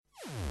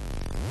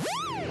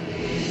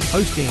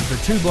Hosting for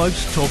Two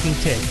Blokes Talking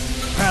Tech.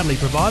 Proudly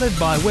provided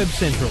by Web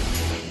Central.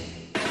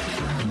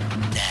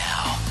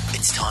 Now,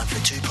 it's time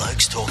for Two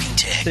Blokes Talking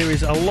Tech. There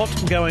is a lot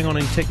going on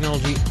in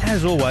technology,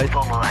 as always. With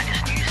all the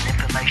latest news and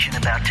information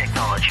about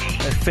technology.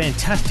 It's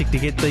fantastic to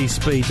get these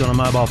speeds on a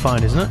mobile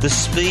phone, isn't it? The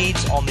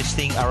speeds on this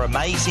thing are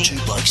amazing.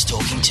 Two Blokes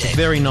Talking Tech.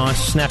 Very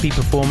nice, snappy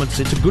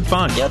performance. It's a good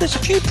phone. Yeah, there's a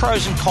few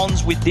pros and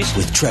cons with this.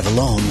 With Trevor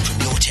Long from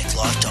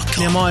YourTechLife.com.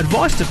 Now, my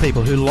advice to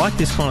people who like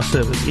this kind of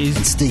service is...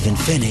 And Stephen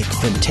Fennick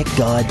from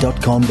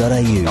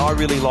TechGuide.com.au. I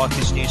really like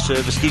this new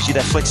service. Gives you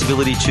that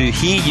flexibility to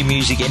hear your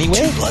music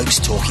anywhere. Two Blokes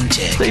Talking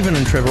Tech. Stephen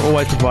and Trevor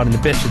always providing the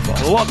best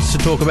advice. Lots to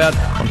talk about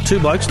on Two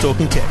Blokes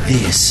Talking Tech.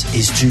 This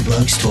is Two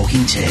Blokes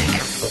Talking Tech.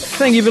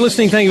 Thank you for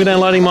listening. Thank you for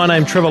downloading. My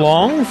name's Trevor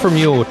Long from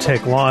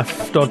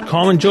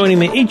YourTechLife.com, and joining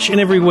me each and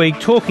every week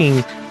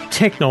talking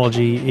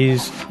technology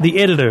is the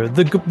editor,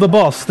 the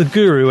boss, the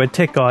guru at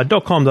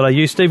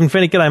techguide.com.au, Stephen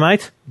Fennick. G'day,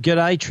 mate.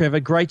 G'day, Trevor.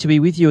 Great to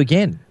be with you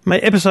again.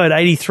 Mate, episode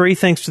 83,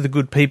 thanks to the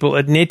good people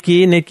at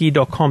Netgear,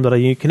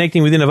 netgear.com.au,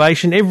 connecting with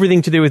innovation,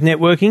 everything to do with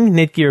networking.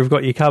 Netgear have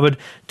got you covered.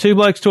 Two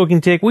Blokes Talking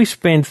Tech. We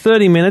spend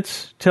 30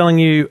 minutes telling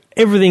you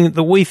everything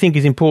that we think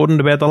is important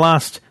about the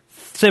last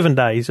 7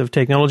 days of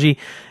technology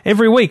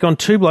every week on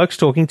Two Blokes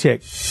Talking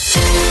Tech.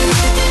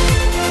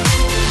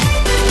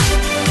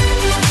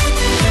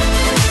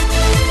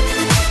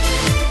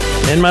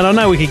 And, mate, I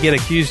know we could get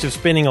accused of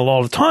spending a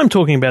lot of time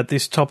talking about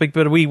this topic,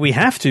 but we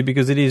have to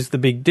because it is the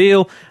big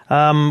deal.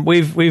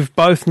 We've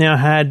both now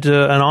had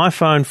an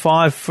iPhone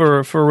 5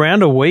 for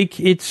around a week.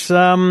 It's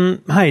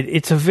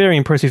it's a very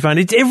impressive phone.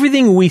 It's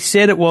everything we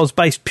said it was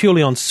based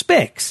purely on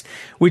specs,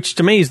 which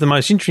to me is the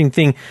most interesting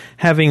thing,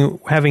 having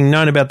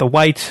known about the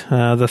weight,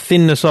 the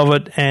thinness of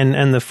it,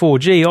 and the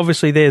 4G.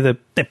 Obviously, they're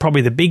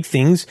probably the big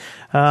things.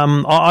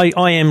 I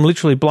am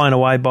literally blown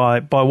away by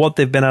what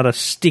they've been able to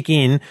stick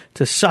in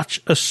to such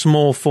a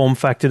small form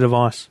factor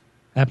device.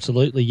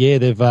 Absolutely, yeah.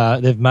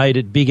 They've made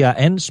it bigger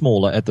and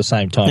smaller at the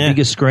same time. Yeah.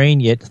 Bigger screen,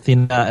 yet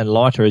thinner and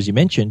lighter, as you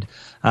mentioned.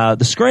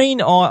 The screen,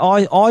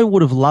 I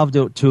would have loved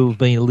it to have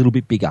been a little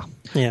bit bigger.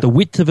 Yeah. The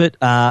width of it,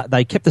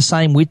 they kept the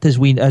same width as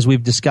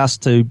we've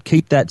discussed to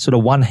keep that sort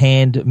of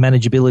one-hand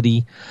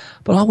manageability,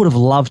 but I would have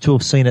loved to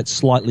have seen it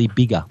slightly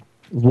bigger.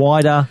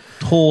 Wider,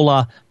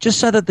 taller, just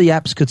so that the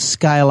apps could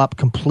scale up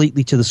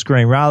completely to the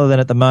screen rather than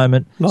at the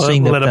moment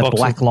seeing that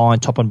black line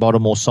top and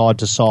bottom or side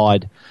to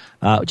side.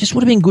 It just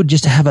would have been good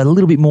just to have a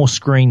little bit more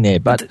screen there.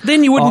 But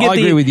then you wouldn't I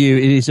agree with you.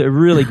 It is a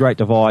really great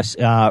device.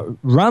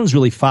 Runs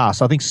really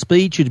fast. I think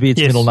speed should be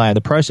its middle name. The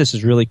process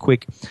is really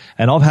quick.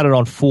 And I've had it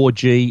on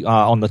 4G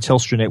on the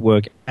Telstra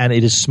network, and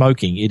it is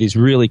smoking. It is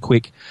really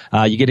quick.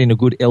 You get in a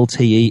good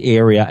LTE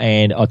area,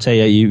 and I'll tell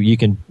you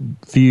can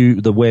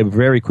view the web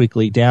very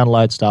quickly,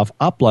 download stuff,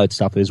 upload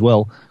stuff as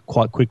well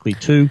quite quickly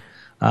too.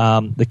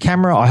 The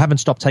camera, I haven't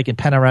stopped taking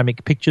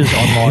panoramic pictures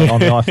on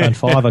the iPhone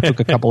 5. I took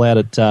a couple out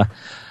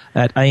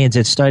at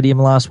ANZ Stadium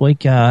last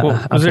week.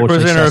 Was there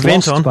an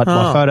event on? But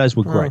my photos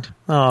were great.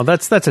 Oh,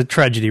 that's a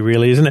tragedy,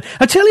 really, isn't it?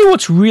 I tell you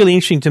what's really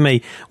interesting to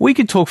me. We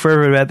could talk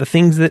forever about the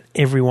things that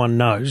everyone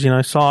knows,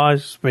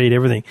 size, speed,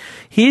 everything.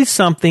 Here's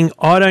something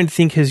I don't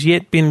think has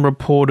yet been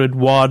reported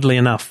widely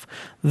enough.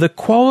 The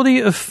quality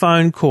of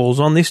phone calls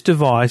on this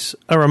device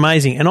are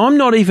amazing. And I'm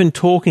not even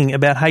talking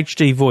about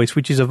HD voice,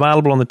 which is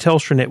available on the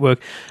Telstra network,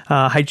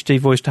 HD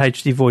voice to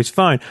HD voice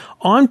phone.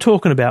 I'm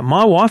talking about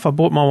my wife. I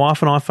bought my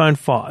wife an iPhone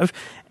 5,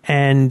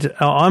 and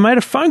I made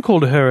a phone call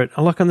to her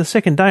on the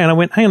second day, and I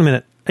went, hang on a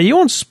minute, are you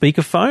on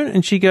speakerphone?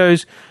 And she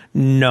goes,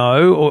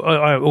 no,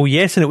 or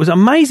yes, and it was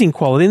amazing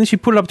quality. And then she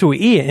put it up to her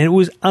ear, and it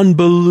was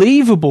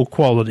unbelievable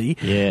quality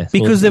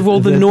because of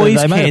all the noise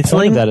cancelling. They made a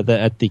point about it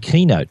at the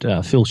keynote.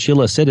 Phil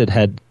Schiller said it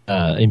had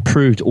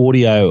improved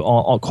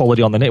audio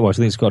quality on the network. I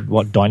think it's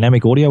got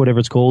dynamic audio, whatever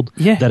it's called,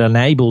 that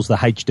enables the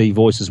HD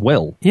voice as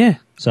well. Yeah.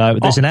 So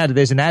there's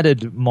an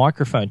added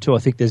microphone too. I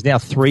think there's now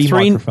three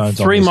microphones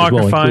on this as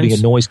well, including a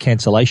noise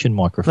cancellation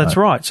microphone. That's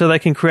right. So they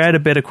can create a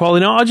better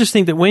quality. Now, I just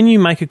think that when you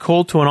make a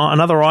call to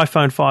another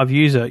iPhone 5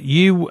 user,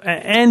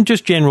 and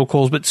just general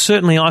calls, but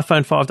certainly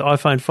iPhone 5 to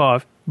iPhone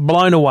 5,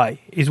 blown away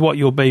is what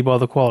you'll be by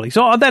the quality.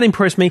 So that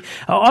impressed me.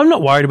 I'm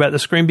not worried about the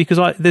screen because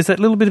there's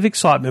that little bit of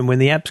excitement when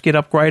the apps get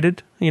upgraded,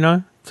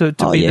 to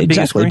be the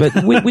bigger screen.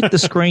 But with the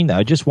screen,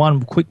 though, just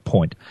one quick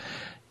point.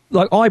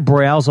 Like, I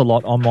browse a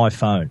lot on my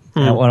phone,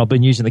 and I've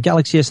been using the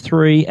Galaxy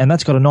S3, and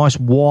that's got a nice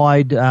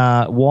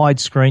wide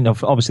screen.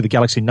 Obviously, the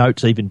Galaxy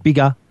Note's even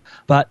bigger,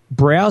 but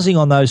browsing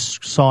on those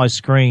size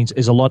screens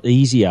is a lot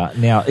easier.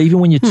 Now, even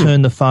when you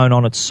turn the phone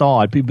on its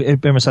side,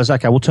 everyone says,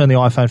 okay, we'll turn the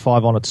iPhone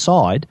 5 on its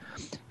side.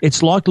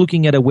 It's like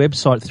looking at a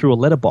website through a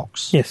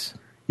letterbox. Yes.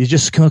 You're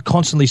just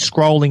constantly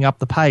scrolling up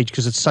the page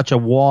because it's such a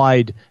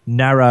wide,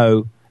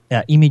 narrow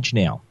image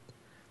now.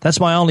 That's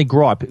my only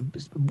gripe.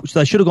 So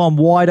they should have gone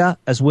wider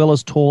as well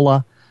as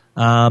taller,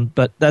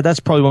 but that's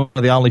probably one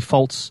of the only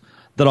faults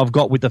that I've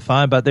got with the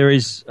phone. But there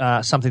is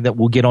something that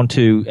we'll get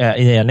onto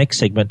in our next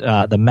segment,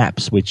 the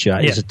maps, which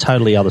is a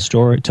total other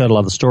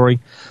story.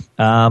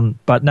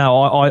 But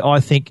no, I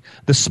think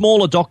the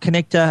smaller dock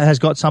connector has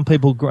got some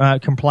people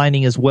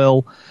complaining as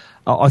well.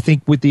 I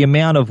think with the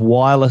amount of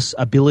wireless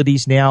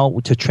abilities now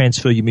to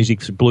transfer your music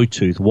to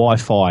Bluetooth,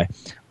 Wi-Fi,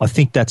 I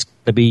think that's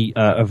going to be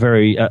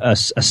a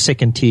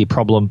second tier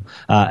problem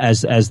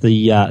as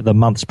the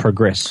months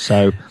progress.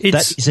 So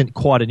that isn't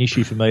quite an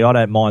issue for me. I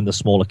don't mind the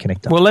smaller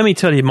connector. Well, let me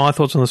tell you my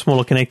thoughts on the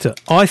smaller connector.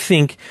 I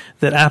think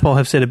that Apple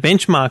have set a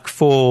benchmark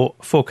for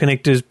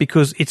connectors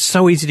because it's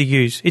so easy to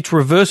use. It's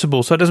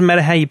reversible, so it doesn't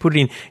matter how you put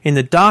it in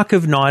the dark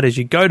of night as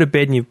you go to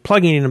bed and you're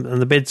plugging it in on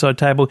the bedside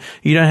table.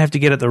 You don't have to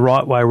get it the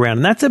right way around,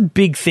 and that's a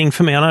big thing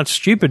for me. I know it's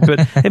stupid,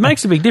 but it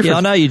makes a big difference. Yeah,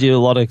 I know you do a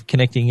lot of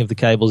connecting of the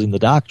cables in the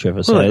dark,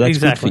 Trevor. So that's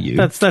exactly. Good for you.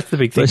 That's the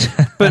big thing.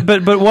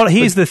 but what?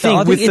 Here's the thing.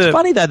 I think it's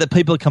funny though that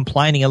people are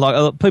complaining and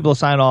like people are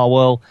saying, "Oh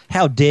well,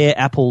 how dare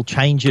Apple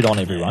change it on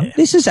everyone?" Yeah.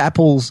 This is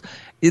Apple's.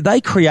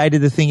 They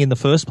created the thing in the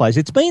first place.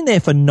 It's been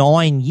there for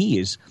 9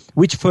 years,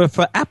 which for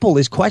Apple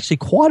is actually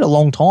quite a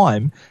long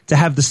time to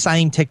have the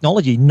same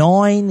technology.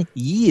 9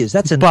 years.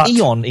 That's an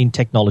eon in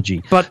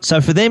technology. So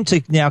for them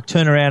to now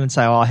turn around and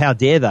say, oh, how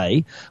dare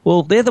they?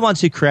 Well, they're the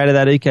ones who created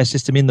that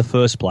ecosystem in the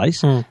first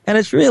place. And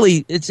it's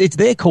really, it's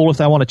their call if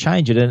they want to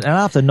change it. And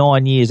after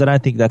 9 years, I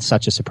don't think that's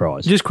such a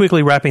surprise. Just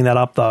quickly wrapping that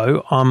up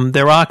though,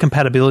 there are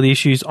compatibility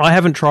issues. I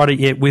haven't tried it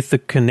yet with the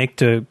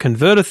connector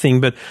converter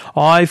thing, but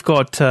I've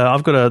got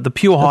the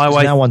Pure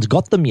Highway. No one's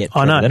got them yet.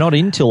 I know. They're not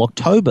in till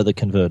October, the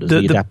converters,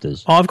 the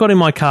adapters. I've got in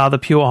my car the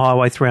Pure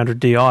Highway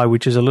 300Di,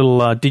 which is a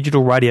little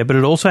digital radio, but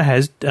it also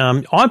has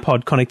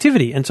iPod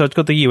connectivity, and so it's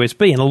got the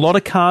USB, and a lot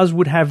of cars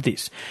would have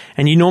this.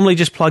 And you normally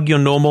just plug your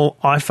normal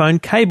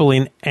iPhone cable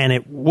in, and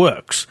it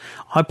works.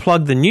 I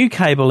plug the new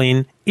cable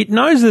in, it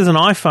knows there's an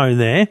iPhone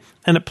there,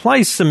 and it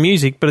plays some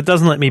music, but it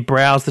doesn't let me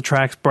browse the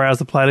tracks, browse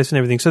the playlist and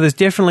everything. So there's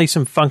definitely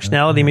some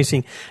functionality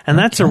missing, and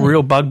that's a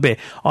real bugbear.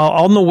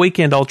 On the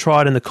weekend, I'll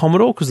try it in the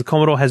Commodore, because the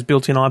Commodore has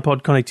built-in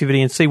iPod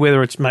connectivity, and see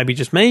whether it's maybe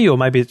just me or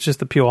maybe it's just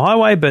the Pure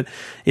Highway, but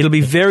it'll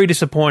be very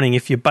disappointing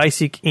if your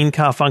basic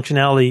in-car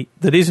functionality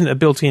that isn't a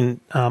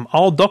built-in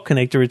old dock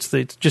connector,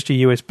 it's just a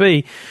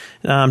USB,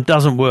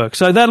 doesn't work.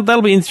 So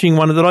that'll be an interesting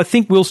one that I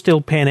think will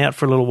still pan out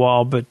for a little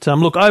while. But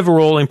look,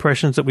 overall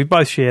impressions that we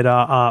both shared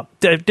are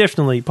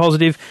definitely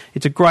positive.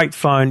 It's a great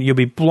phone. You'll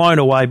be blown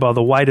away by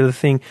the weight of the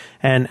thing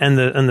and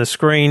the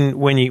screen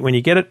when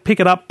you get it. Pick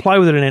it up, play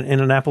with it in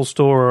an Apple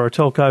store or a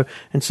telco,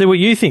 and see what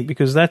you think,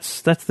 because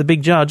that's the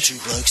big judge. Two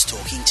Blokes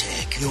Talking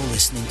Tech. You're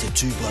listening to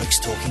Two Blokes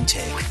Talking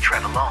Tech with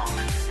Trevor Long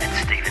and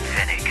Stephen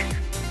Fennick.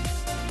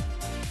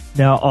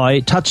 Now,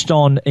 I touched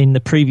on in the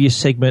previous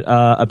segment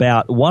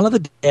about one of the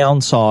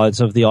downsides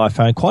of the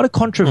iPhone, quite a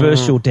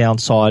controversial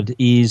downside,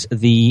 is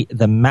the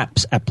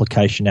Maps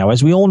application. Now,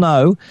 as we all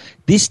know,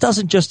 this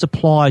doesn't just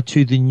apply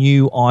to the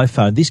new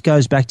iPhone. This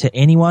goes back to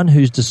anyone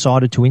who's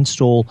decided to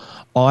install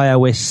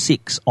iOS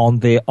 6 on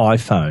their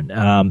iPhone.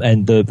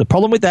 And the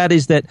problem with that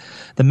is that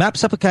the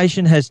Maps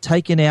application has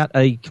taken out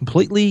a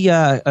completely,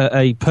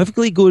 a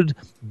perfectly good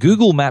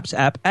Google Maps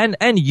app and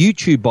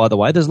YouTube, by the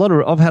way.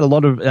 I've had a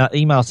lot of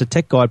emails to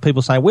Tech Guide,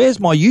 people saying, where's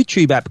my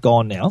YouTube app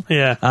gone now?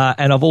 Yeah.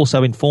 And I've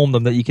also informed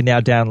them that you can now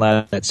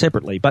download that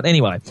separately. But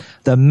anyway,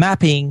 the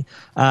mapping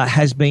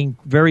has been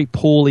very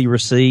poorly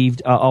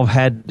received. I've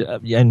had,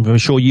 and I'm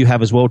sure you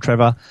have as well,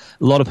 Trevor,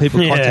 a lot of people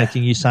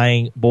contacting you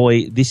saying,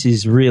 boy, this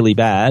is really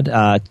bad.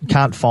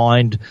 Can't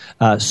find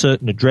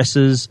certain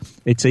addresses.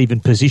 It's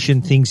even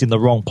positioned things in the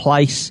wrong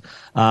place.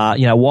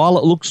 While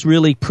it looks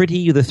really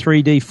pretty, the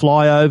 3D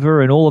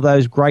flyover and all of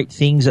those great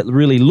things that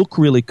really look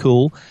really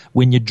cool,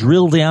 when you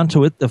drill down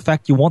to it, the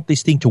fact you want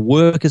this thing to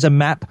work as a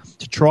map,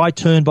 to try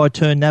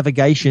turn-by-turn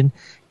navigation,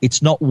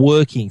 it's not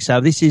working.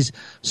 So this is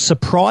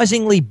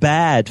surprisingly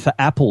bad for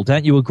Apple.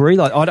 Don't you agree?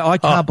 Like I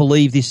can't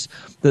believe this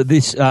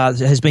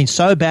has been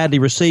so badly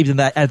received and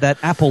that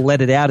Apple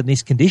let it out in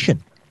this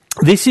condition.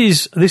 This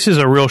is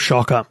a real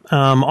shocker.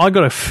 I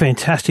got a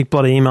fantastic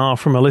bloody email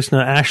from a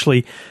listener,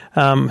 Ashley,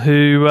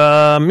 who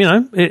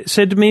it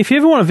said to me, if you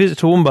ever want to visit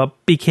Toowoomba,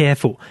 be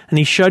careful. And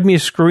he showed me a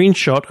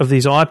screenshot of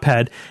his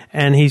iPad,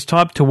 and he's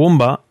typed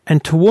Toowoomba,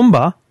 and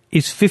Toowoomba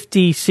is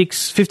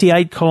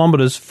 58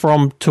 kilometres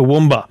from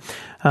Toowoomba.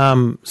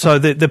 So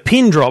the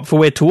pin drop for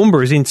where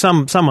Toowoomba is in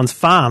someone's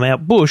farm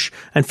out bush,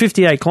 and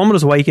 58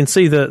 kilometres away you can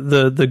see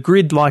the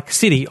grid-like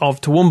city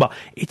of Toowoomba.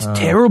 It's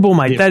terrible,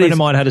 mate. Yeah, a friend of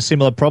mine had a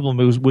similar problem.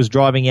 He was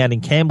driving out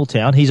in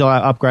Campbelltown. He's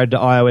upgraded to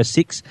iOS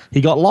 6. He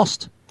got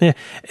lost. Yeah,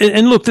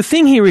 and look, the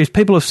thing here is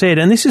people have said,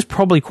 and this is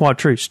probably quite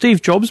true,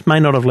 Steve Jobs may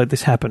not have let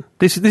this happen.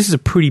 This is a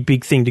pretty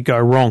big thing to go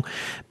wrong.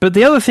 But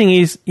the other thing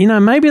is,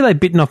 maybe they've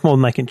bitten off more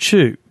than they can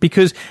chew,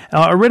 because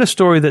I read a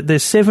story that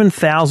there's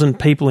 7,000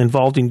 people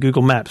involved in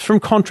Google Maps,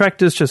 from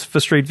contractors just for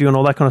Street View and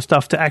all that kind of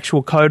stuff to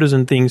actual coders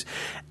and things.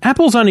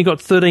 Apple's only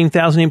got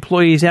 13,000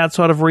 employees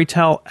outside of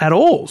retail at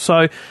all.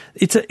 So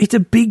it's a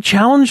big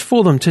challenge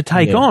for them to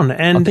take on.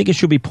 And I think it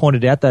should be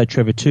pointed out, though,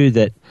 Trevor, too,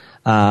 that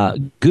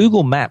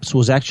Google Maps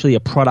was actually a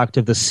product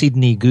of the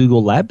Sydney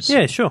Google Labs.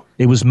 Yeah, sure.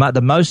 It was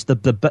the most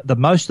of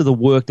the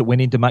work that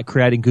went into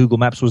creating Google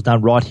Maps was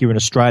done right here in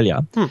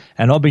Australia.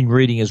 And I've been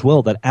reading as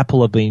well that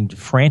Apple have been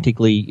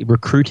frantically actually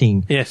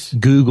recruiting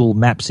Google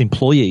Maps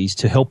employees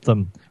to help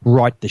them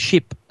right the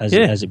ship, as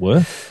it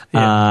were.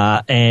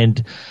 Yeah.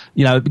 And,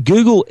 you know,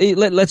 Google,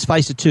 let's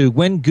face it too,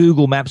 when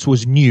Google Maps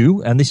was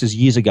new, and this is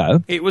years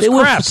ago, there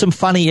were some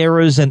funny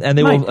errors and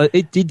there were,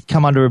 it did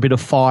come under a bit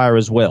of fire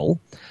as well.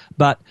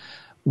 But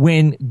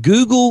when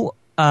Google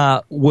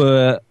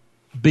were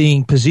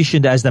being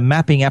positioned as the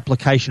mapping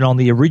application on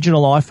the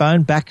original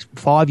iPhone back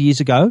 5 years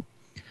ago,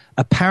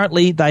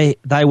 apparently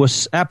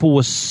Apple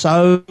was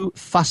so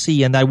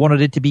fussy and they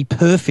wanted it to be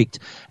perfect,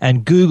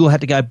 and Google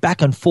had to go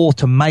back and forth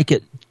to make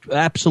it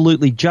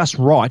absolutely just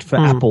right for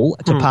Apple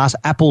to pass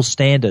Apple's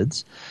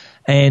standards.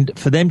 And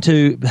for them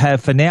to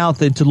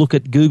look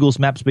at Google's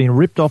Maps being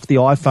ripped off the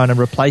iPhone and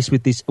replaced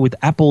with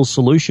Apple's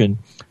solution,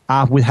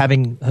 with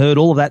having heard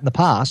all of that in the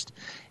past,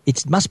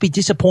 it must be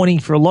disappointing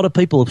for a lot of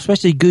people,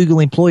 especially Google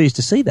employees,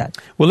 to see that.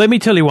 Well, let me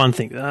tell you one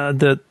thing.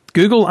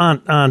 Google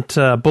aren't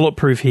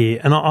bulletproof here,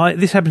 and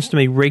this happens to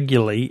me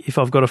regularly if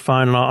I've got a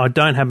phone and I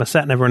don't have my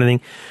sat-nav or anything.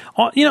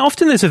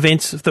 Often there's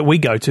events that we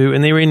go to,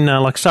 and they're in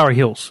like Surrey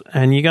Hills,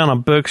 and you're going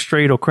on Burke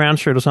Street or Crown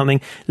Street or something.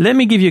 Let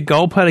me give you a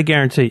gold-plated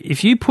guarantee.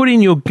 If you put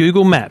in your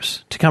Google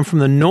Maps to come from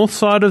the north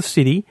side of the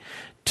city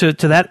to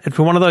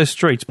one of those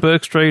streets,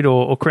 Burke Street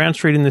or Crown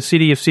Street in the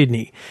city of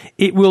Sydney,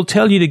 it will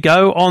tell you to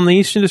go on the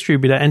Eastern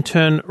Distributor and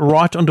turn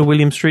right onto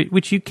William Street,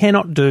 which you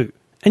cannot do.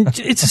 And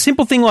it's a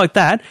simple thing like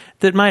that,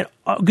 mate,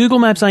 Google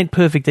Maps ain't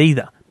perfect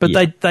either. But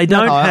they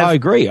don't have... I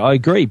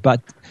agree.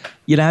 But,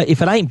 you know,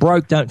 if it ain't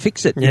broke, don't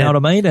fix it. You know what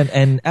I mean?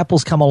 And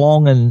Apple's come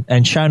along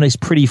and shown these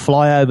pretty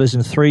flyovers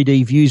and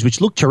 3D views,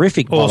 which look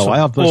terrific, by the way.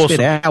 I've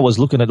spent hours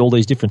looking at all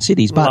these different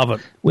cities.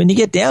 But when you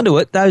get down to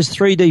it, those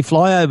 3D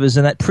flyovers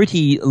and that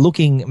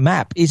pretty-looking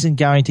map isn't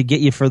going to get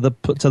you to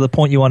the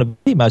point you want to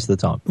be most of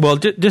the time. Well,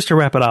 just to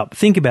wrap it up,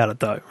 think about it,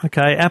 though.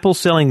 Okay,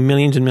 Apple's selling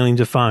millions and millions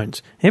of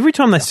phones. Every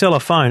time they sell a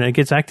phone and it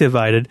gets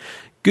activated,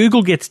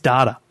 Google gets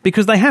data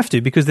because they have to,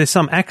 because there's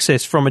some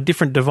access from a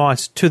different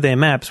device to their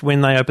maps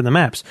when they open the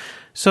maps.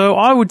 So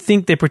I would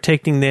think they're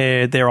protecting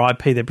their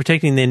IP, they're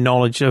protecting their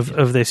knowledge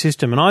of their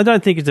system. And I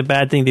don't think it's a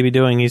bad thing to be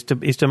doing is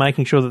to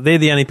making sure that they're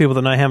the only people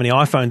that know how many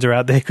iPhones are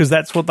out there, because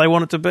that's what they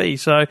want it to be.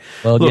 So,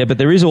 but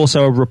there is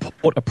also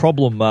a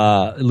problem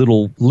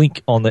little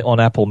link on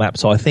Apple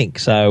Maps, I think.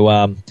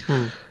 So,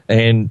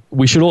 and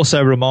we should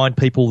also remind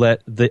people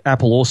that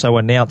Apple also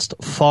announced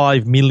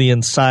 5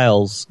 million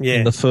sales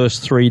in the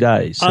first 3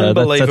 days. So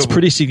that's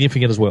pretty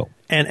significant as well.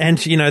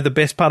 And you know, the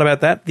best part about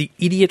that, the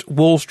idiot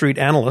Wall Street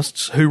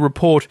analysts who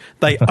report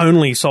they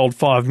only sold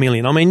 5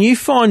 million. I mean, you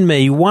find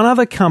me one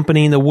other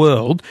company in the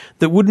world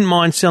that wouldn't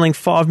mind selling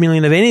 5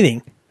 million of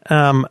anything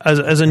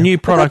as a new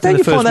product in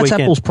the first weekend. That's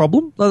Apple's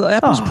problem.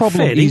 Apple's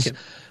problem is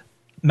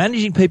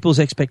managing people's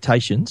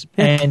expectations,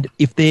 and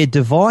if their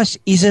device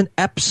isn't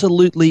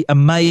absolutely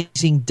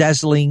amazing,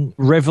 dazzling,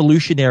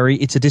 revolutionary,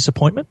 it's a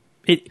disappointment.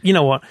 You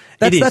know what?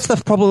 That's the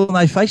problem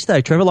they face, though,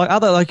 Trevor. Like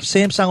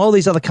Samsung, all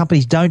these other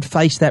companies don't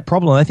face that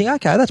problem. They think,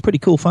 okay, that's a pretty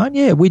cool phone.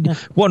 Yeah, we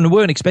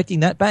weren't expecting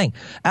that. Bang.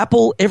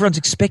 Apple, everyone's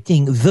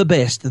expecting the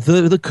best,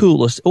 the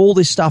coolest, all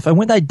this stuff. And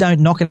when they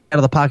don't knock it out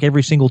of the park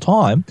every single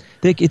time,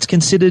 it's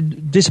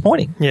considered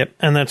disappointing. Yep,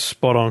 and that's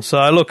spot on.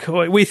 So, look,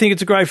 we think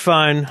it's a great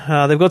phone.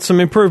 They've got some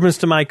improvements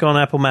to make on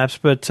Apple Maps,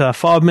 but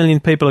 5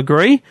 million people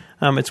agree.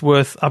 It's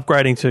worth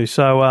upgrading to.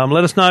 So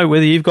let us know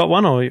whether you've got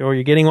one or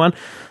you're getting one.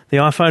 The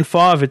iPhone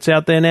 5, it's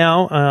out there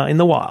now in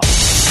the wild.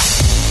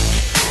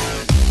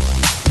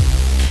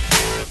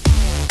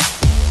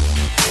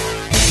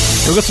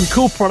 We've got some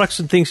cool products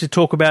and things to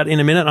talk about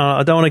in a minute.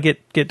 I don't want to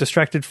get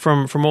distracted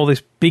from all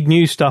this big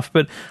news stuff,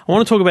 but I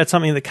want to talk about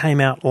something that came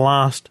out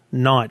last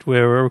night.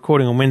 We're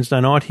recording on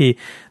Wednesday night here.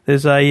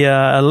 There's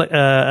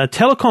a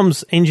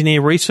telecoms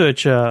engineer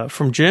researcher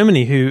from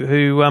Germany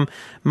who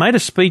made a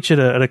speech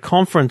at a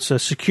conference, a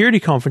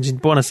security conference in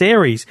Buenos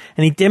Aires,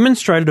 and he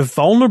demonstrated a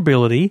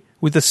vulnerability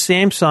with the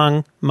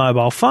Samsung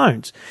mobile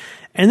phones.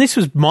 And this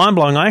was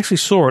mind-blowing. I actually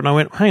saw it and I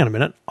went, hang on a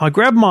minute. I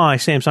grabbed my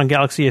Samsung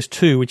Galaxy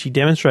S2, which he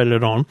demonstrated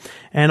it on,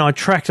 and I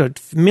tracked a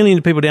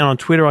million people down on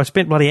Twitter. I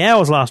spent bloody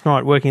hours last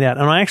night working it out,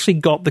 and I actually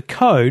got the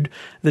code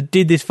that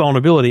did this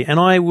vulnerability, and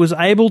I was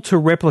able to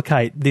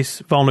replicate this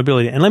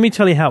vulnerability. And let me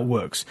tell you how it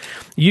works.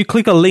 You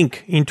click a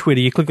link in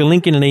Twitter, you click a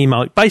link in an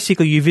email.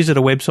 Basically, you visit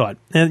a website.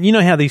 And you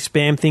know how these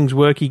spam things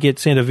work. You get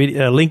sent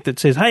a link that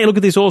says, hey, look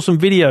at this awesome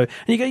video. And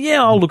you go,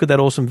 yeah, I'll look at that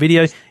awesome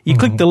video. You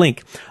click the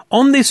link.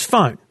 On this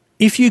phone,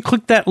 if you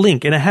click that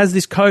link and it has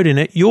this code in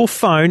it, your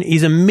phone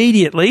is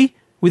immediately,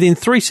 within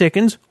 3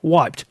 seconds,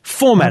 wiped,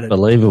 formatted.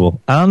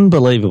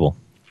 Unbelievable.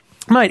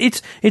 Mate,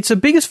 it's the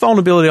biggest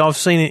vulnerability I've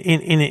seen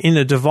in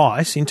a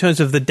device in terms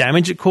of the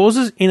damage it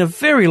causes in a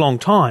very long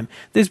time.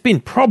 There's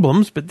been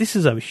problems, but this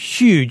is a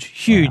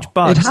huge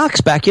bug. It harks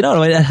back, you know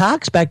what I mean? It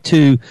harks back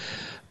to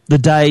the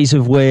days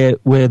of where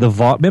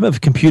remember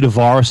computer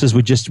viruses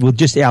were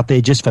just out there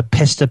just for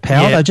pester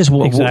power. Yeah,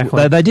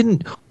 exactly. They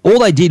didn't. All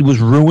they did was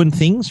ruin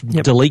things,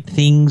 delete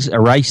things,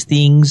 erase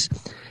things,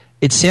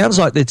 it sounds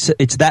like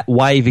it's that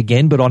wave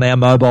again, but on our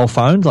mobile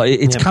phones. Like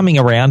it's coming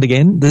around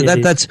again.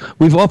 That's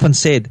we've often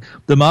said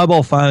the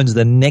mobile phone's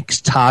the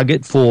next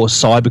target for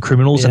cyber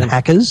criminals and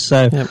hackers.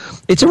 So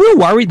it's a real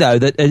worry, though,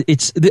 that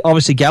it's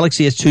obviously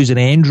Galaxy S2 is an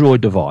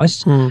Android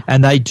device,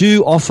 and they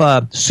do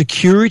offer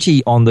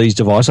security on these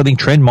devices. I think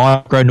Trend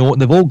Micro, Norton,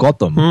 they've all got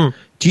them.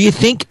 Do you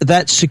think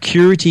that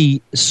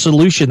security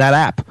solution, that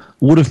app,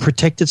 would have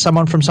protected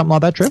someone from something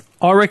like that, Trev?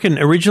 I reckon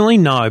originally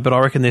no, but I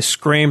reckon they're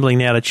scrambling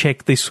now to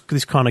check this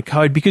kind of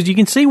code, because you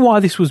can see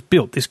why this was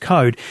built, this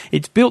code.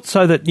 It's built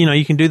so that,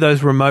 you can do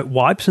those remote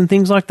wipes and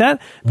things like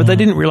that, but they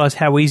didn't realise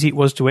how easy it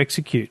was to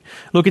execute.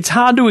 Look, it's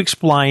hard to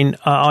explain.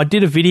 I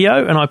did a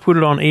video and I put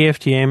it on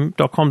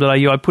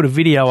EFTM.com.au. I put a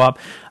video up.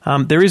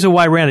 There is a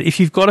way around it. If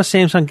you've got a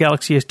Samsung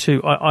Galaxy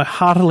S2, I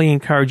heartily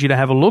encourage you to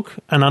have a look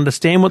and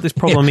understand what this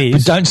problem is.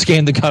 But don't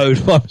scan the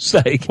code by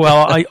mistake.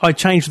 Well, I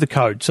changed the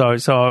code, so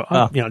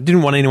I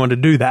didn't want anyone to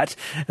do that.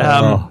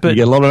 But you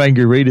get a lot of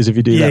angry readers if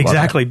you do that. Yeah,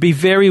 exactly. Be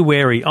very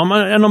wary.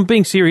 I'm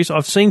being serious.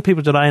 I've seen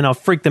people today and I've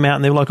freaked them out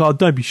and they're like, "Oh,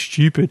 don't be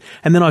stupid."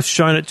 And then I've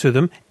shown it to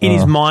them. It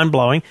is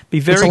mind-blowing. Be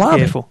very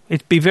careful.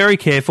 Be very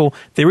careful.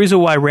 There is a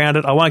way around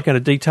it. I won't go into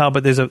detail,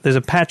 but there's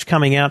a patch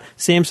coming out.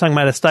 Samsung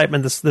made a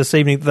statement this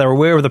evening that they're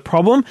aware of the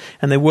problem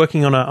and they're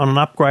working on an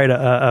upgrade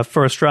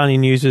for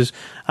Australian users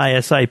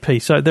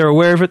ASAP. So they're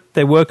aware of it.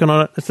 They're working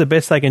on it. It's the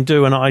best they can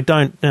do, and I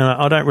don't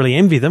really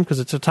envy them because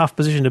it's a tough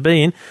position to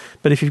be in.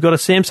 But if you've got a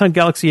Samsung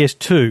Galaxy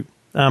S2,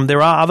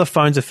 there are other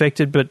phones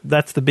affected, but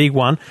that's the big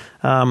one.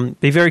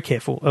 Be very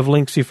careful of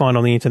links you find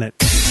on the internet.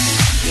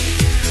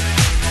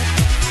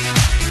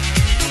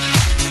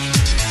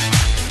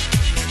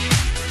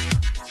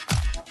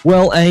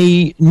 Well,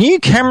 a new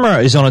camera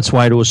is on its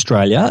way to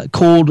Australia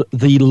called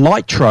the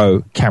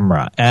Lytro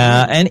camera,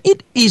 and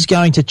it is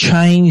going to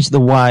change the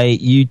way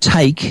you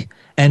take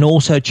and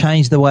also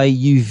change the way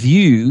you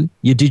view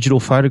your digital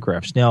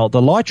photographs. Now,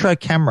 the Lytro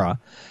camera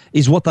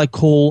is what they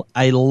call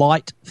a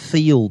light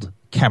field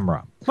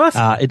camera. What?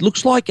 It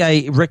looks like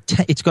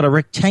it's got a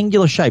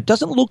rectangular shape.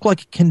 Doesn't look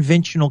like a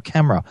conventional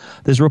camera.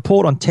 There's a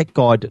report on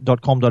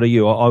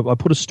techguide.com.au. I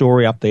put a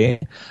story up there.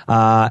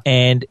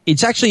 And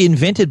it's actually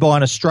invented by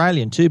an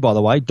Australian too, by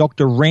the way,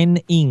 Dr. Ren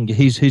Ing,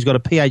 who's got a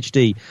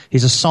PhD.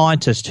 He's a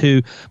scientist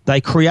who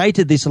they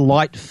created this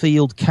light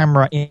field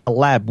camera in a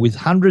lab with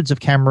hundreds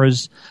of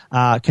cameras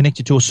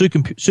connected to a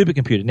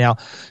supercomputer. Now,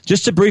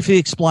 just to briefly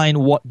explain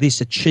what this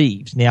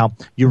achieves. Now,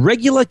 your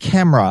regular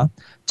camera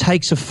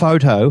takes a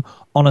photo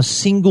on a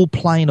single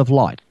plane of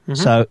light.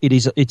 So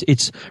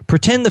it's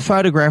pretend the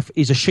photograph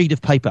is a sheet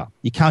of paper.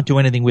 You can't do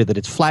anything with it.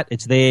 It's flat,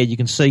 it's there, you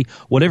can see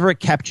whatever it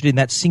captured in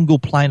that single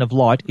plane of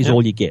light is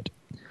all you get.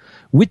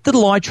 With the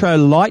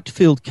Lytro light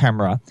field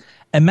camera,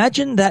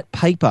 imagine that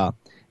paper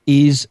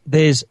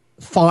there's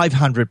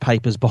 500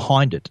 papers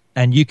behind it,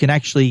 and you can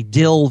actually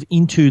delve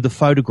into the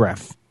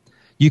photograph.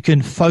 You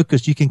can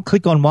focus, you can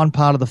click on one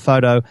part of the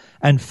photo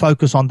and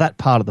focus on that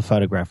part of the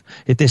photograph.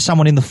 If there's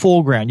someone in the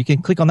foreground, you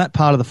can click on that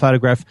part of the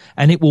photograph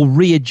and it will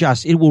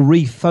readjust, it will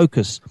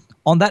refocus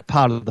on that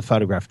part of the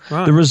photograph.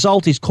 Right. The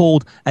result is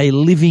called a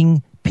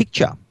living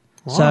picture.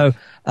 Wow. So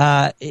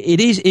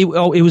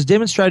it was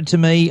demonstrated to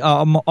me.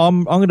 I'm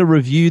going to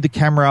review the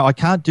camera. I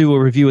can't do a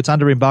review. It's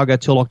under embargo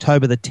till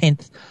October the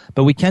 10th.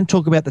 But we can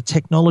talk about the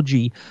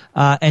technology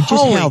and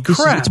just how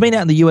it's been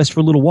out in the US for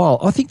a little while.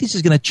 I think this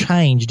is going to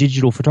change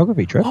digital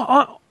photography, Trev.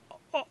 I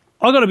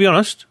got to be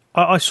honest.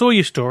 I saw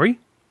your story.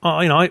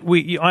 I had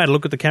a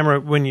look at the camera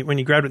when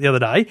you grabbed it the other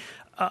day.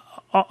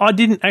 I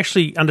didn't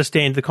actually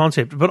understand the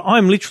concept, but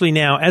I'm literally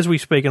now, as we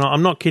speak, and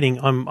I'm not kidding.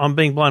 I'm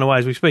being blown away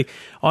as we speak.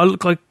 I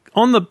look like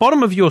on the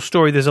bottom of your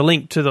story, there's a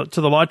link to the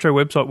Lytro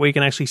website where you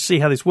can actually see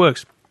how this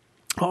works.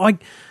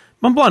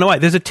 I'm blown away.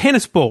 There's a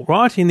tennis ball,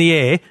 right, in the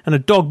air and a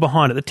dog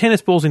behind it. The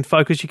tennis ball's in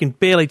focus. You can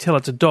barely tell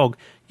it's a dog.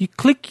 You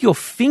click your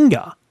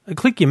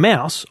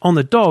mouse on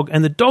the dog,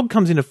 and the dog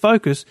comes into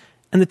focus,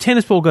 and the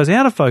tennis ball goes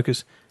out of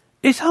focus.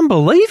 It's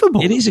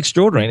unbelievable. It is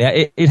extraordinary. Now,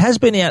 it has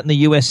been out in the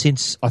US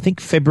since, I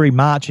think, February,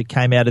 March it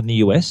came out in the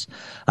US.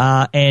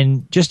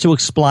 And just to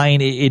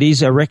explain, it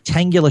is a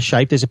rectangular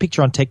shape. There's a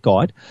picture on Tech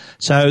Guide.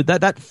 So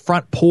that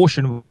front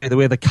portion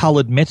where the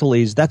coloured metal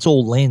is, that's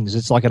all lens.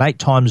 It's like an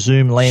 8x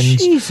zoom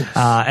lens.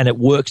 And it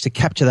works to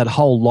capture that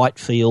whole light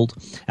field.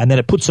 And then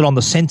it puts it on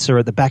the sensor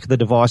at the back of the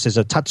device. There's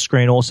a touch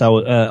screen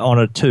also on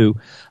it too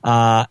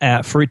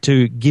for it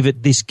to give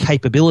it this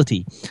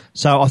capability.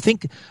 So I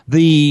think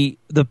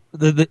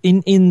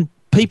in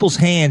people's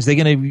hands, they're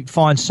going to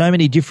find so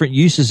many different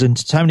uses and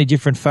so many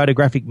different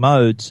photographic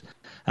modes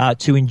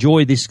to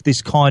enjoy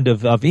this kind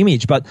of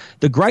image. But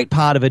the great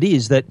part of it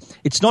is that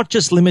it's not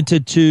just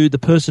limited to the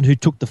person who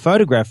took the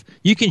photograph.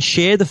 You can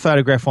share the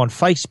photograph on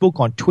Facebook,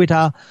 on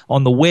Twitter,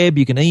 on the web.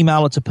 You can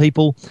email it to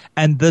people.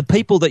 And the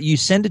people that you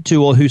send it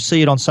to or who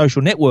see it on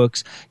social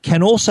networks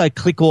can also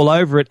click all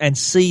over it and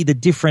see the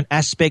different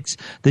aspects,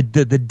 the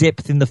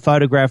depth in the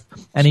photograph,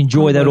 and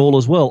enjoy that all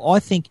as well. I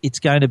think it's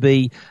going to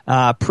be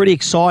pretty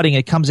exciting.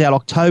 It comes out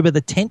October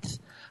the 10th.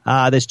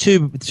 There's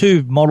two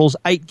models,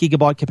 8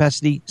 gigabyte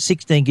capacity,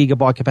 16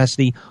 gigabyte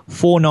capacity,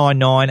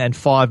 $499 and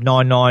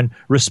 $599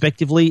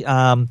 respectively.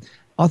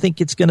 I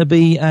think it's going to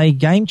be a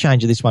game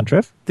changer, this one,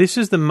 Trev. This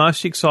is the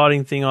most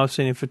exciting thing I've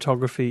seen in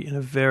photography in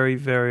a very,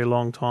 very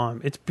long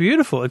time. It's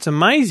beautiful. It's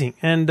amazing.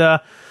 And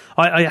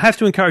I have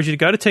to encourage you to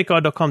go to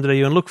techguide.com.au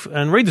and look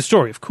and read the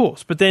story, of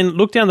course, but then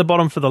look down the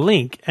bottom for the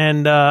link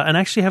and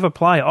actually have a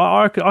play.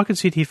 I could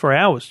sit here for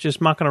hours just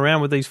mucking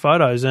around with these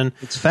photos. And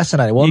it's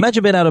fascinating. Well,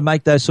 imagine being able to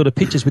make those sort of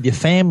pictures with your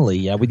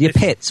family, with your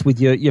pets, with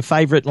your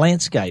favourite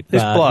landscape.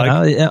 This bloke.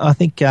 I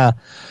think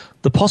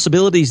the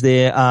possibilities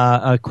there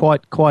are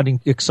quite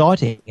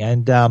exciting.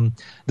 And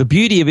the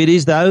beauty of it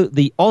is, though,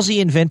 the Aussie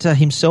inventor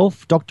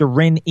himself, Dr.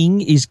 Ren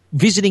Ing, is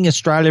visiting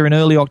Australia in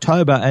early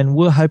October, and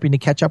we're hoping to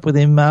catch up with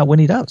him when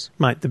he does.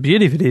 Mate, the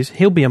beauty of it is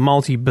he'll be a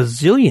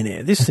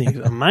multi-bazillionaire. This thing's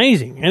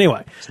amazing.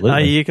 Anyway,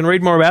 you can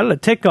read more about it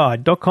at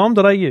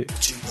techguide.com.au.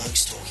 Two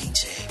Blokes Talking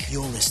Tech.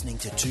 You're listening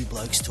to Two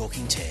Blokes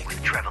Talking Tech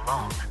with Trevor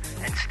Long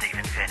and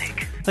Stephen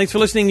Fennick. Thanks for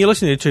listening. You're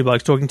listening to Two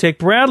Blokes Talking Tech,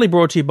 proudly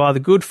brought to you by the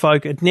good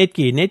folk at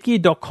Netgear,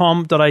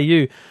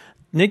 netgear.com.au.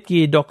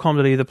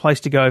 Netgear.com.au, the place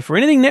to go for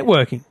anything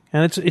networking.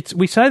 And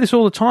we say this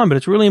all the time, but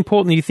it's really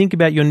important that you think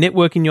about your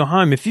network in your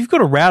home. If you've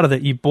got a router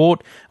that you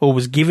bought or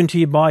was given to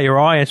you by your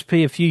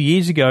ISP a few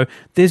years ago,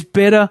 there's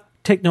better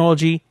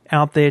technology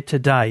out there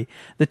today.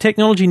 The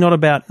technology not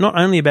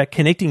only about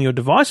connecting your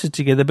devices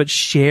together, but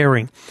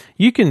sharing.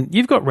 You've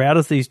got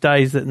routers these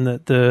days that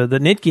the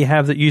Netgear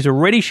have that use a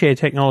ready share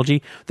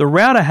technology. The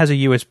router has a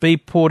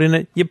USB port in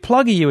it. You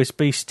plug a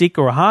USB stick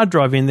or a hard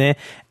drive in there,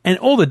 and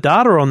all the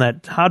data on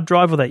that hard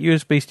drive or that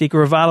USB stick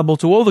are available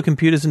to all the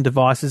computers and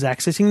devices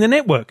accessing the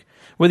network.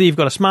 Whether you've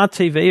got a smart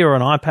TV or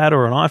an iPad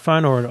or an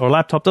iPhone or a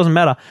laptop, doesn't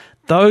matter.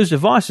 Those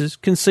devices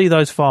can see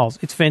those files.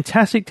 It's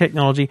fantastic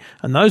technology,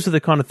 and those are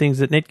the kind of things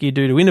that Netgear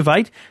do to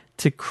innovate,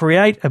 to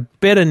create a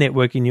better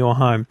network in your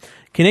home.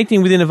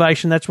 Connecting with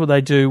innovation, that's what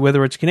they do,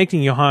 whether it's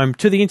connecting your home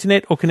to the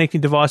internet or connecting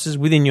devices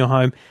within your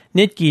home.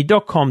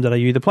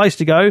 Netgear.com.au, the place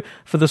to go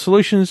for the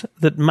solutions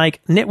that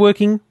make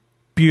networking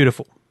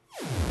beautiful.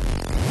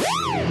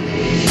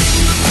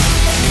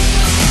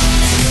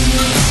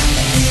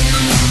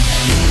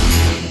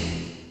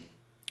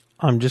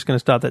 I'm just going to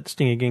start that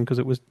sting again because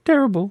it was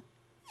terrible.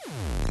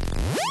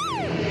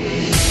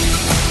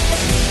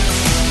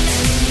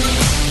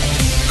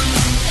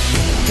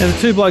 Now, the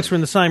two blokes were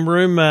in the same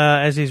room,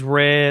 as is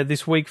rare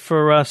this week,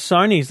 for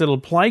Sony's little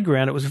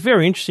playground. It was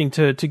very interesting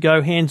to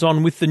go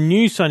hands-on with the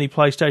new Sony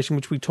PlayStation,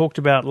 which we talked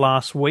about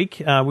last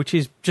week, which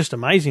is just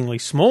amazingly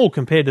small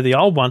compared to the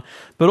old one,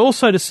 but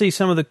also to see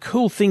some of the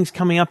cool things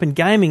coming up in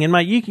gaming. And,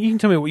 mate, you can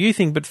tell me what you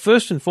think, but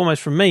first and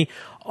foremost from me,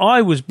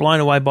 I was blown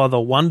away by the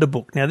Wonder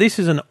Book. Now, this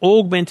is an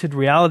augmented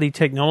reality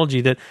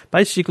technology that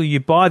basically you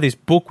buy this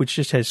book which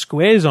just has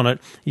squares on it,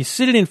 you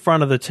sit it in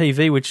front of the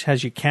TV which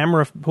has your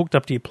camera hooked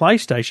up to your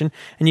PlayStation,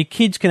 and your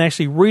kids can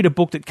actually read a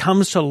book that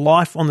comes to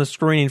life on the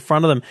screen in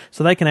front of them,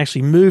 so they can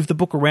actually move the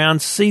book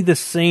around, see the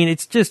scene.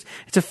 It's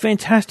a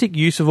fantastic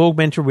use of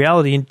augmented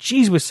reality, and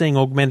geez, we're seeing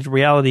augmented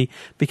reality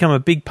become a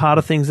big part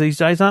of things these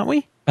days, aren't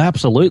we?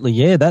 Absolutely,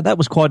 yeah. That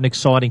was quite an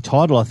exciting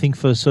title, I think,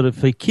 for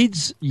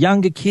kids,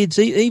 younger kids,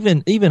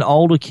 even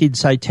older kids,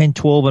 say 10,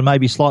 12, and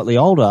maybe slightly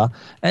older,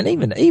 and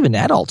even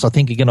adults, I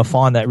think, are going to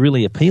find that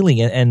really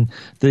appealing. And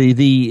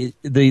the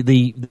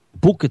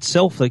book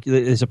itself,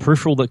 there's a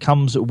peripheral that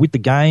comes with the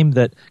game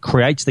that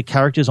creates the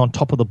characters on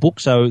top of the book,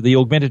 so the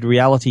augmented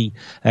reality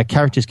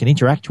characters can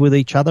interact with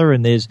each other,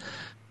 and there's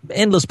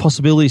endless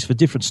possibilities for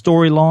different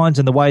storylines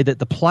and the way that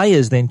the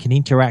players then can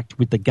interact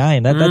with the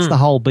game. That's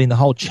been the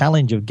whole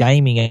challenge of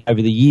gaming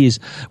over the years.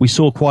 We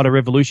saw quite a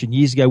revolution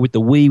years ago with the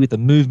Wii, with the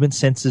movement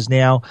sensors.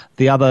 Now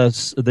the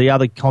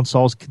other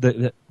consoles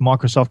that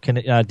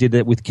Microsoft did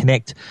it with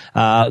Kinect.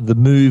 The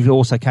Move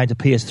also came to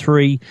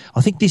PS3.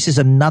 I think this is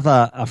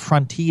another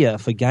frontier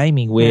for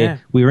gaming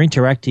where we're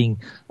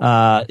interacting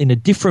in a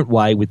different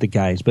way with the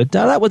games. But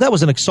that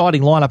was an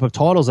exciting lineup of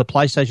titles that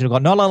PlayStation have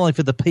got, not only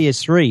for the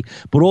PS3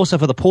 but also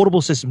for the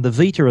portable system, the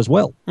Vita as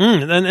well.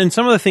 And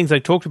some of the things they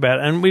talked about,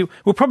 and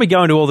we'll probably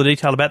go into all the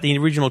detail about the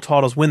original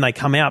titles when they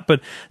come out,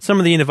 but some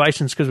of the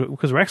innovations,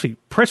 because we're actually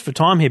pressed for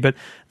time here, but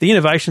the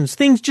innovations,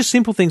 just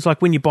simple things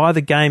like when you buy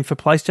the game for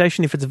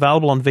PlayStation, if it's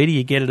available on Vita,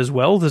 you get it as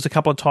well. There's a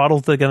couple of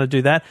titles that are going to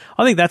do that.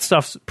 I think that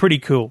stuff's pretty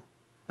cool.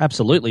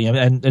 Absolutely,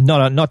 and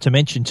not to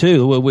mention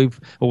too,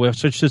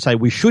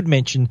 we should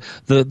mention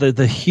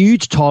the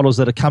huge titles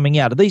that are coming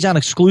out. These aren't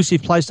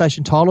exclusive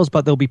PlayStation titles,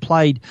 but they'll be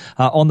played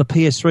on the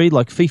PS3,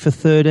 like FIFA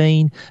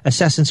 13,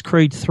 Assassin's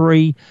Creed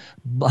 3,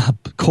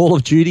 Call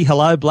of Duty,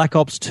 Black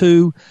Ops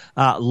 2,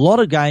 a lot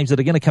of games that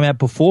are going to come out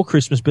before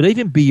Christmas, but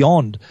even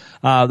beyond.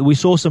 We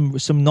saw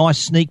some nice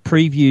sneak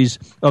previews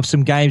of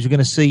some games we're going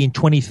to see in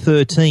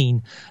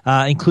 2013,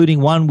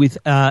 including one with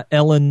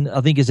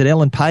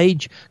Ellen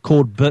Page,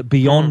 called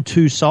Beyond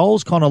Two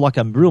Souls, kind of like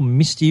a real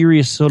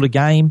mysterious sort of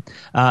game.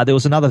 There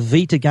was another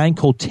Vita game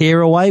called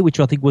Tearaway, which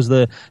I think was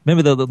that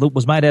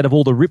was made out of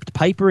all the ripped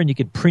paper, and you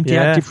could print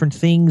out different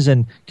things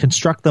and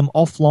construct them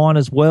offline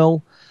as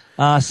well.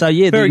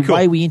 Very cool.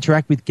 way we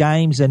interact with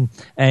games and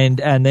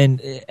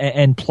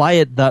play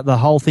it, the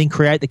whole thing,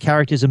 create the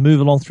characters and move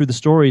along through the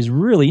story is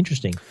really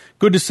interesting.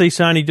 Good to see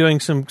Sony doing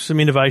some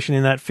innovation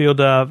in that field.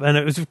 And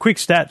it was a quick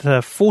stat: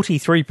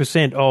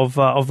 43%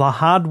 of the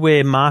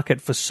hardware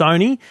market for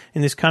Sony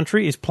in this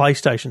country is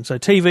PlayStation. So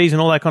TVs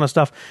and all that kind of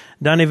stuff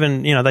don't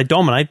even, they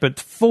dominate, but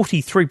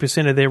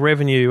 43% of their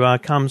revenue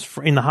comes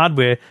in the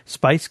hardware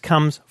space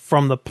comes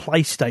from the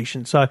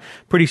PlayStation. So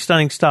pretty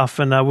stunning stuff.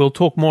 And we'll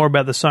talk more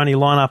about the Sony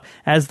lineup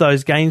as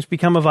those games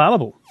become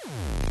available.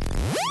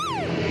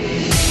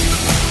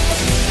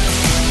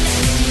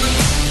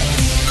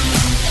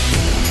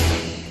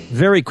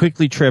 Very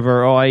quickly,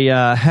 Trevor,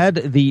 I had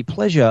the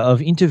pleasure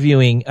of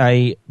interviewing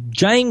a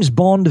James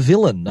Bond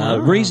villain.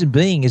 Reason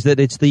being is that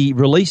it's the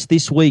release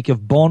this week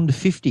of Bond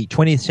 50,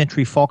 20th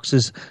Century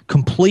Fox's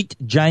complete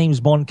James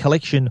Bond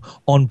collection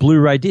on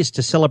Blu-ray disc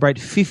to celebrate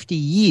 50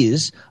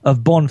 years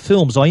of Bond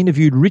films. I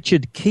interviewed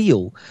Richard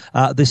Keel,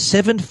 the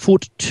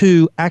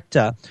 7'2"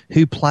 actor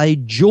who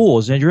played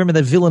Jaws. Now, do you remember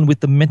the villain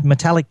with the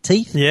metallic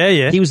teeth?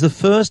 Yeah. He was the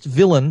first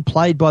villain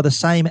played by the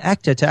same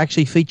actor to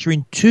actually feature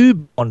in 2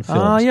 Bond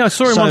films. I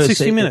saw him on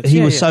 60 Minutes.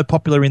 He was so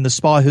popular in The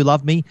Spy Who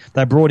Loved Me,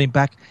 they brought him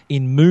back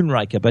in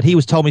Moonraker. But he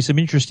was told me some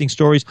interesting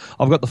stories.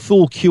 I've got the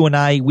full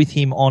Q&A with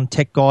him on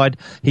Tech Guide.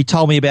 He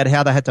told me about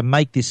how they had to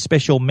make this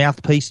special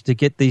mouthpiece to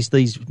get these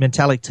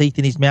metallic teeth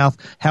in his mouth,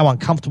 how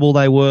uncomfortable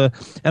they were.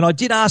 And I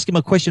did ask him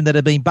a question that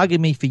had been bugging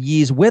me for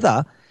years,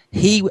 whether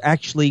he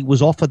actually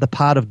was offered the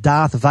part of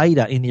Darth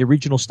Vader in the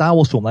original Star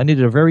Wars film. They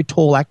needed a very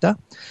tall actor.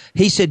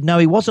 He said no,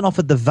 he wasn't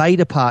offered the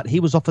Vader part. He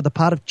was offered the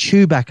part of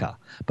Chewbacca,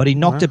 but he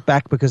knocked it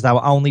back because they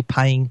were only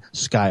paying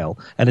scale.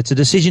 And it's a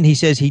decision he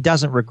says he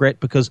doesn't regret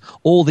because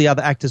all the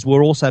other actors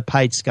were also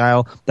paid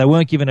scale. They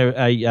weren't given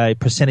a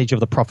percentage of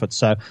the profits,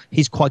 so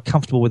he's quite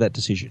comfortable with that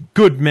decision.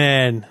 Good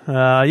man.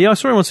 I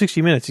saw him on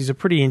 60 Minutes. He's a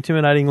pretty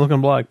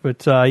intimidating-looking bloke.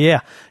 But,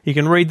 you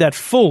can read that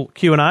full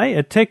Q&A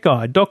at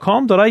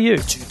techguide.com.au.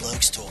 Two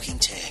Blokes Talking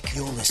Tech.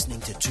 You're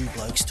listening to Two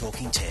Blokes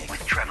Talking Tech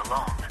with Trevor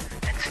Long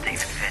and Stephen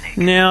Fennick.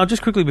 Now,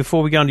 just quickly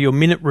before we go into your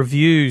minute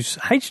reviews,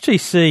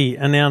 HTC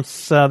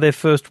announced their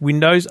first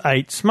Windows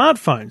 8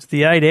 smartphones,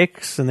 the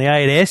 8X and the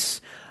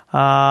 8S.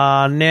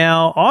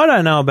 Now, I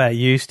don't know about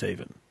you,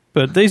 Stephen,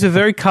 but these are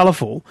very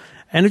colourful,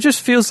 and it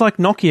just feels like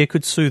Nokia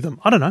could sue them.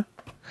 I don't know.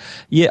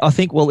 Yeah, I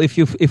think, well, we've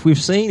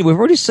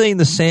already seen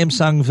the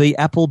Samsung v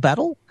Apple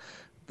battle.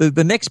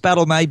 The next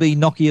battle may be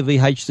Nokia v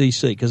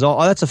HTC, because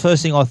that's the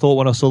first thing I thought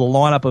when I saw the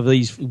lineup of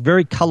these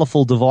very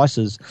colourful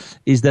devices,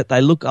 is that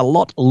they look a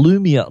lot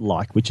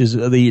Lumia-like, which is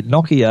the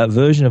Nokia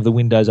version of the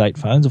Windows 8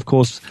 phones. Of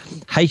course,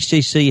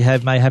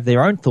 HTC may have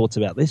their own thoughts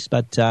about this,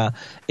 but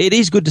it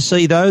is good to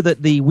see, though,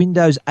 that the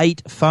Windows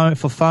 8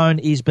 phone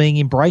is being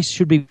embraced.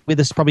 Should be with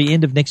us probably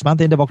end of next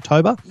month, end of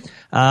October.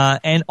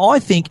 And I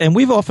think, and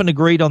we've often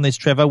agreed on this,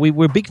 Trevor,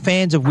 we're big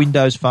fans of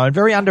Windows Phone,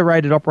 very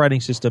underrated operating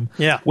system.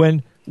 Yeah.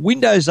 When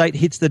Windows 8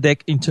 hits the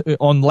deck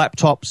on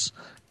laptops,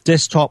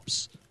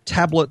 desktops,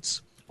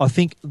 tablets, I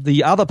think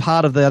the other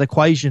part of that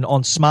equation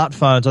on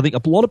smartphones, I think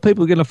a lot of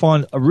people are going to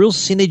find a real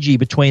synergy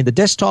between the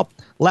desktop,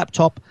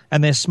 laptop,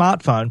 and their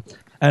smartphone.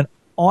 And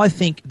I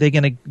think they're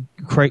going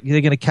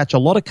to catch a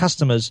lot of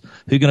customers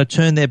who are going to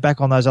turn their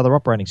back on those other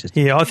operating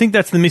systems. Yeah, I think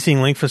that's the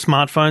missing link for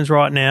smartphones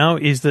right now,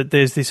 is that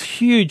there's this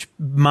huge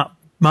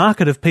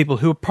market of people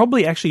who are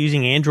probably actually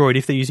using Android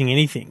if they're using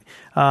anything.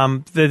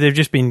 They've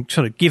just been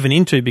sort of given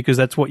into because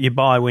that's what you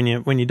buy when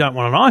you don't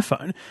want an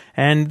iPhone,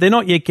 and they're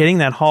not yet getting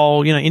that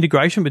whole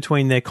integration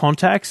between their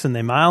contacts and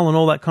their mail and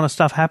all that kind of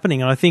stuff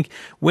happening. And I think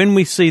when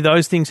we see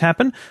those things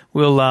happen,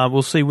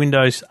 we'll see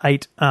Windows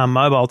 8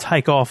 mobile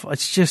take off.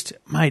 It's just,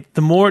 mate,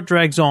 the more it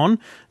drags on,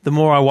 the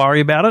more I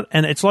worry about it.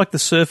 And it's like the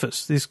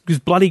Surface, this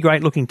bloody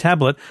great-looking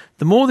tablet.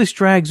 The more this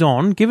drags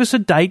on, give us a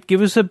date,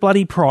 give us a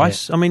bloody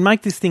price. Yeah. I mean,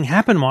 make this thing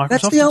happen, Microsoft.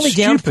 That's the only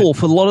downfall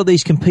for a lot of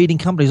these competing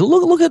companies.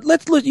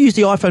 Let's use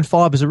the iPhone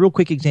 5 as a real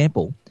quick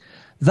example.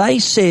 They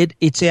said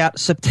it's out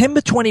September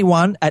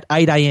 21 at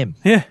 8 a.m.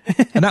 Yeah.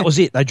 And that was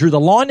it. They drew the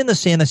line in the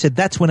sand. They said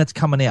that's when it's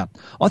coming out.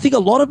 I think a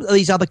lot of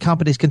these other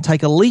companies can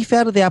take a leaf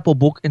out of the Apple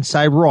book and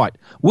say, right,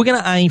 we're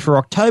going to aim for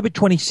October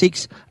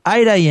 26,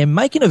 8 a.m.,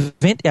 make an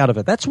event out of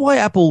it. That's why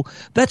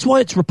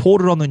it's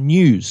reported on the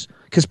news,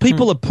 because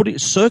people are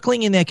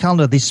circling in their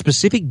calendar this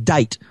specific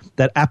date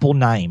that Apple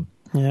name.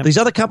 Yep. These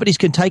other companies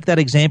can take that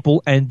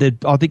example and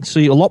I think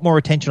see a lot more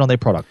attention on their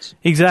products.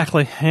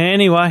 Exactly.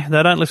 Anyway,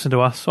 they don't listen to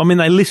us. I mean,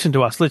 they listen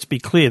to us. Let's be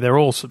clear. They're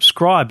all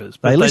subscribers.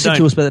 But they listen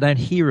to us, but they don't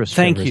hear us.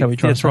 Thank you.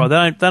 That's right.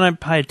 They don't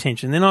pay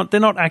attention. They're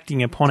not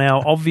acting upon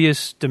our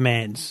obvious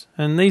demands.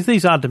 And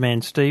these are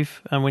demands,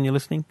 Steve. When you're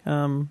listening,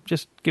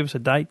 just give us a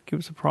date, give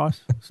us a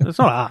price. It's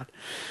not hard.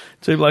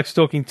 Two Blokes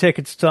Talking Tech.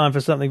 It's time for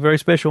something very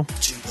special.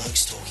 Two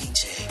Blokes Talking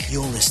Tech.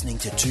 You're listening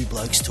to Two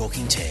Blokes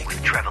Talking Tech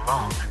with Trevor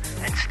Long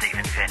and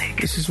Stephen Fennick.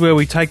 This is where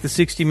we take the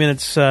 60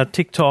 Minutes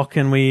TikTok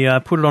and we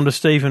put it onto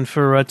Stephen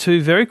for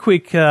two very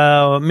quick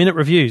minute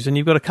reviews. And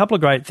you've got a couple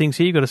of great things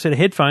here. You've got a set of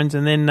headphones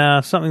and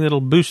then something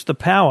that'll boost the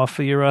power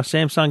for your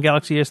Samsung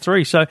Galaxy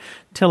S3. So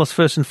tell us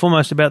first and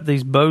foremost about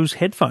these BOSE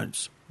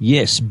headphones.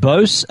 Yes,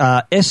 BOSE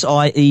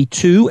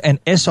SIE2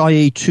 and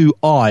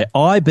SIE2i,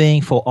 I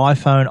being for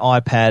iPhone,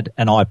 iPad,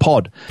 and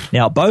iPod.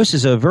 Now, BOSE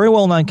is a very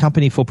well-known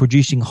company for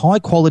producing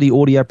high-quality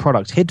audio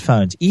products,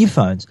 headphones,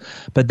 earphones,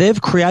 but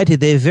they've created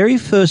their very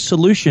first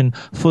solution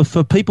for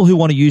people who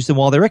want to use them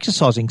while they're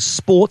exercising,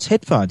 sports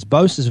headphones.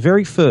 BOSE is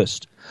very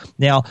first.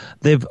 Now,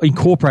 they've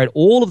incorporated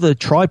all of the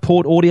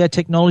triport audio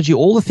technology,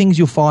 all the things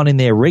you'll find in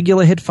their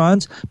regular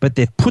headphones, but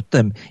they've put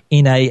them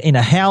in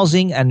a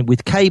housing and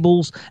with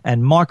cables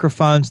and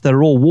microphones that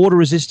are all water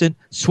resistant,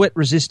 sweat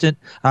resistant,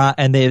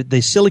 and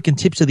their silicon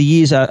tips of the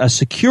ears are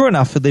secure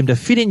enough for them to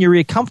fit in your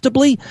ear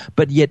comfortably,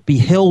 but yet be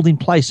held in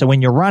place. So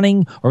when you're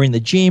running or in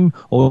the gym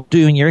or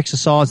doing your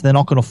exercise, they're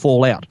not going to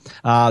fall out.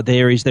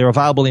 They're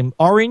available in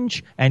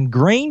orange and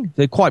green.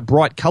 They're quite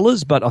bright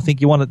colors, but I think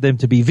you want them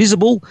to be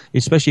visible,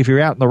 especially if you're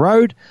out on the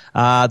road.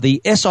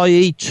 The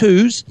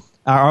SIE2s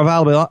are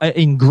available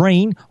in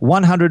green,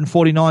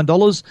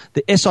 $149.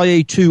 The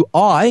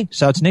SIE2i,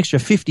 so it's an extra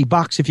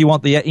 $50 if you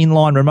want the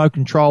inline remote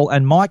control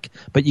and mic,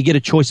 but you get a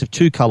choice of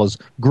two colors,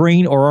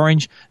 green or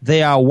orange.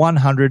 They are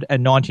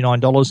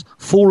 $199.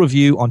 Full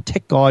review on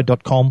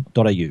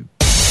techguide.com.au.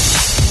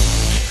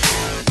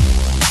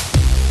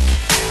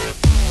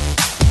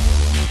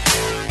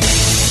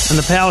 And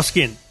the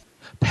Powerskin.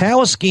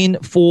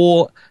 Powerskin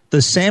for the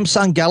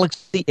Samsung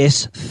Galaxy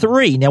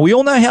S3. Now, we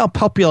all know how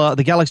popular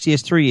the Galaxy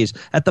S3 is.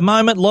 At the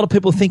moment, a lot of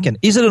people are thinking,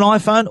 is it an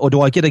iPhone or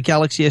do I get a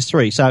Galaxy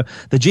S3? So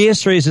the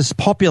GS3 is as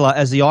popular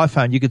as the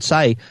iPhone, you could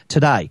say,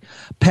 today.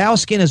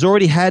 Powerskin has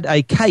already had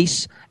a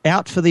case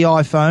out for the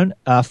iPhone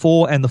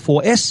 4 and the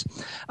 4S.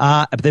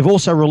 But they've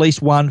also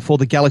released one for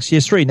the Galaxy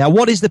S3. Now,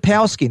 what is the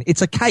Powerskin?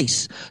 It's a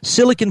case,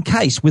 silicon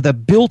case with a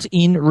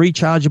built-in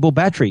rechargeable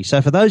battery.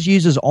 So for those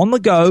users on the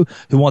go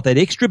who want that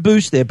extra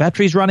boost, their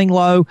battery's running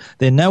low,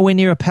 they're nowhere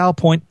near a power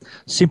point,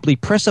 simply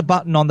press a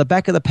button on the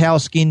back of the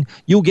Powerskin.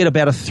 You'll get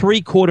about a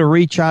 3/4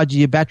 recharge of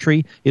your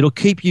battery. It'll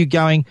keep you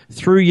going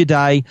through your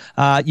day.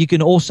 You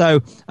can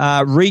also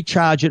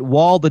recharge it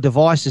while the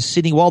device is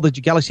sitting, while the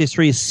Galaxy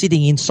S3 is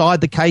sitting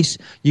inside the case.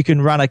 You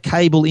can run a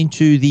cable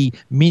into the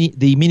mini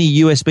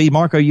USB,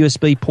 micro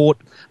USB port,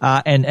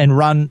 and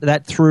run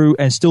that through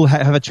and still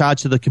have a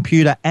charge to the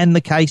computer and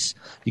the case.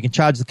 You can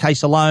charge the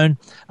case alone,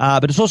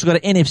 but it's also got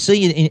an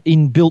NFC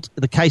inbuilt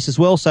the case as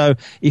well. So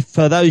if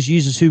for those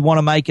users who want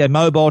to make a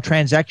mobile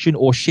transaction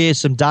or share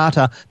some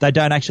data, they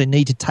don't actually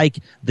need to take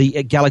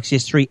the Galaxy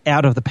S3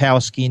 out of the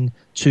Powerskin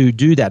to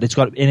do that. It's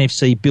got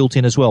NFC built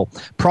in as well.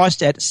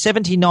 Priced at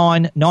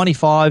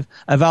 $79.95,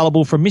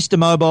 available from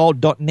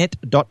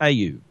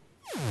mrmobile.net.au.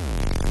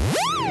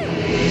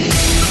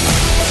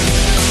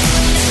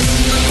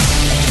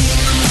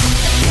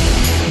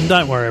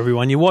 Don't worry,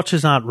 everyone. Your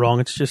watches aren't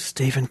wrong. It's just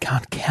Stephen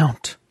can't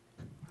count.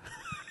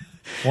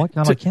 Why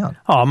can't I count?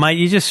 Oh, mate,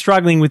 you're just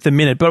struggling with the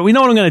minute. But we know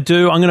what I'm going to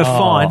do. I'm going to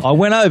find... I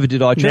went over,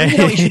 did I? You know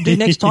what you should do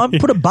next time?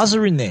 Put a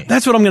buzzer in there.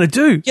 That's what I'm going to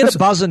do. Get a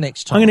buzzer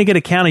next time. I'm going to get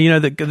a counter. You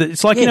know,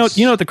 it's like, yes.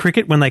 you know at the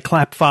cricket when they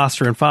clap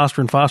faster and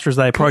faster and faster as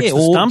they approach the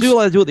stumps? Or do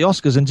what they do at the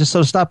Oscars and just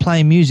sort of start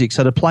playing music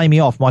so to play me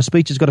off. My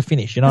speech has got to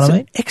finish. You know what I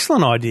mean?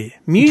 Excellent idea.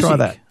 Music. Try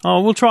that.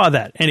 Oh, we'll try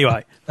that.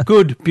 Anyway,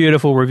 good,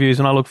 beautiful reviews,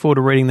 and I look forward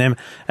to reading them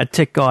at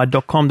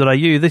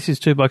techguide.com.au. This is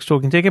Two Blokes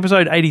Talking Tech,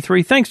 episode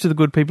 83. Thanks to the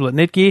good people at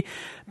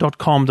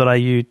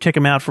netgear.com.au. Check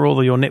them out for all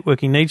of your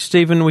networking needs.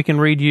 Stephen, we can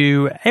read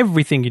you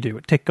everything you do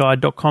at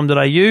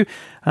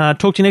techguide.com.au.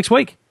 Talk to you next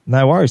week.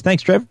 No worries.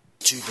 Thanks, Trev.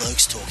 Two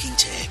Blokes Talking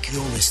Tech.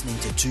 You're listening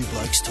to Two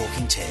Blokes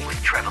Talking Tech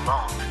with Trevor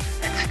Long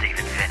and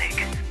Stephen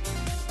Fennick.